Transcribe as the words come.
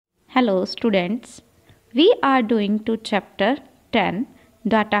Hello students, we are doing to chapter 10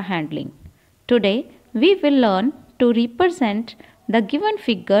 data handling. Today we will learn to represent the given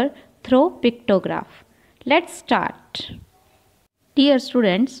figure through pictograph. Let's start. Dear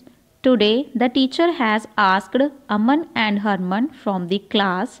students, today the teacher has asked Aman and Harman from the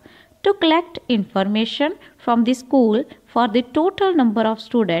class to collect information from the school for the total number of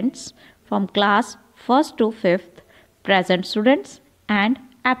students from class 1st to 5th, present students and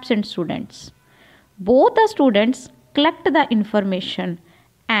absent students. Both the students collect the information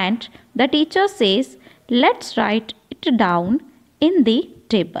and the teacher says, let's write it down in the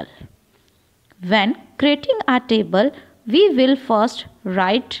table. When creating a table, we will first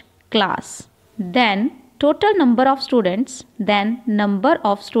write class, then total number of students, then number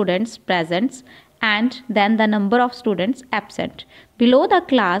of students present, and then the number of students absent. Below the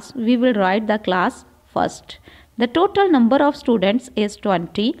class, we will write the class first. The total number of students is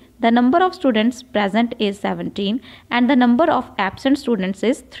 20, the number of students present is 17 and the number of absent students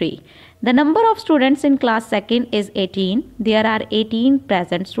is 3. The number of students in class 2nd is 18, there are 18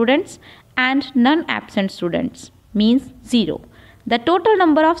 present students and none absent students, means 0. The total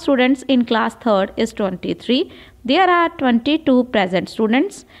number of students in class 3rd is 23, there are 22 present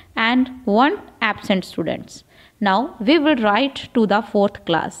students and 1 absent students. Now we will write to the 4th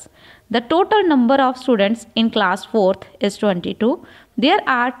class. The total number of students in class 4th is 22. There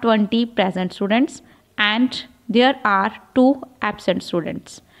are 20 present students and there are 2 absent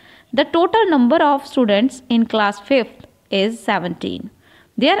students. The total number of students in class 5th is 17.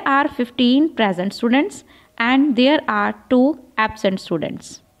 There are 15 present students and there are 2 absent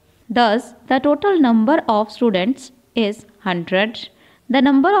students. Thus, the total number of students is 100. The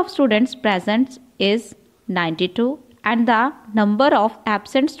number of students present is 92 and the number of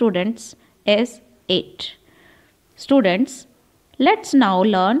absent students is 8. Students, let's now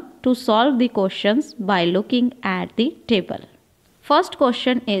learn to solve the questions by looking at the table. First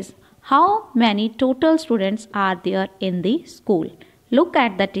question is, how many total students are there in the school? Look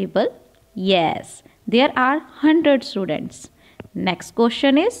at the table. Yes, there are 100 students. Next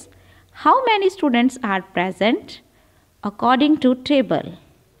question is, how many students are present according to table?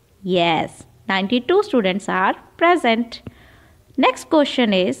 Yes, 92 students are present. Next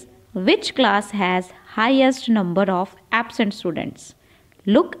question is, which class has highest number of absent students?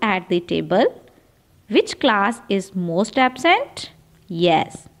 Look at the table. Which class is most absent?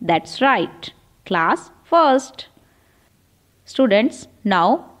 Yes, that's right. Class 1st. Students,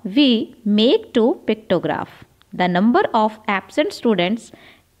 now we make two pictograph. The number of absent students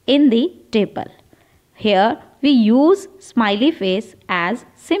in the table. Here we use smiley face as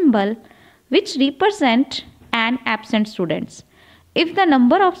symbol which represent an absent students. If the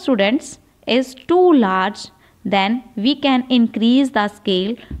number of students is too large, then we can increase the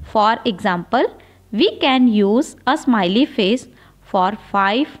scale. For example, we can use a smiley face for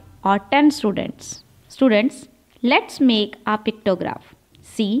 5 or 10 students. Students, let's make a pictograph.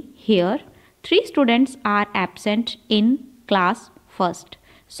 See here, 3 students are absent in class 1st.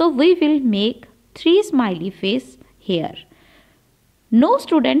 So we will make 3 smiley face here. No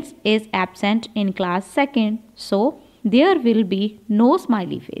students is absent in class 2nd. So there will be no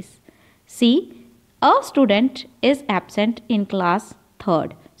smiley face. See, a student is absent in class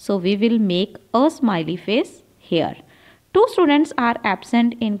 3rd. So we will make a smiley face here. 2 students are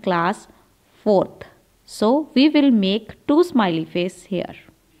absent in class 4th. So we will make 2 smiley face here.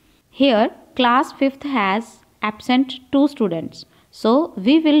 Here class 5th has absent 2 students. So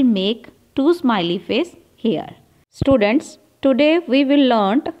we will make 2 smiley face here. Students, today we will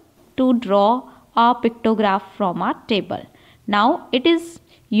learn to draw a pictograph from a table. Now it is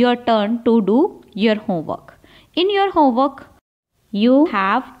your turn to do your homework. In your homework, you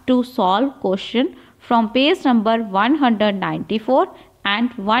have to solve question from page number 194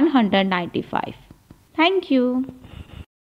 and 195. Thank you.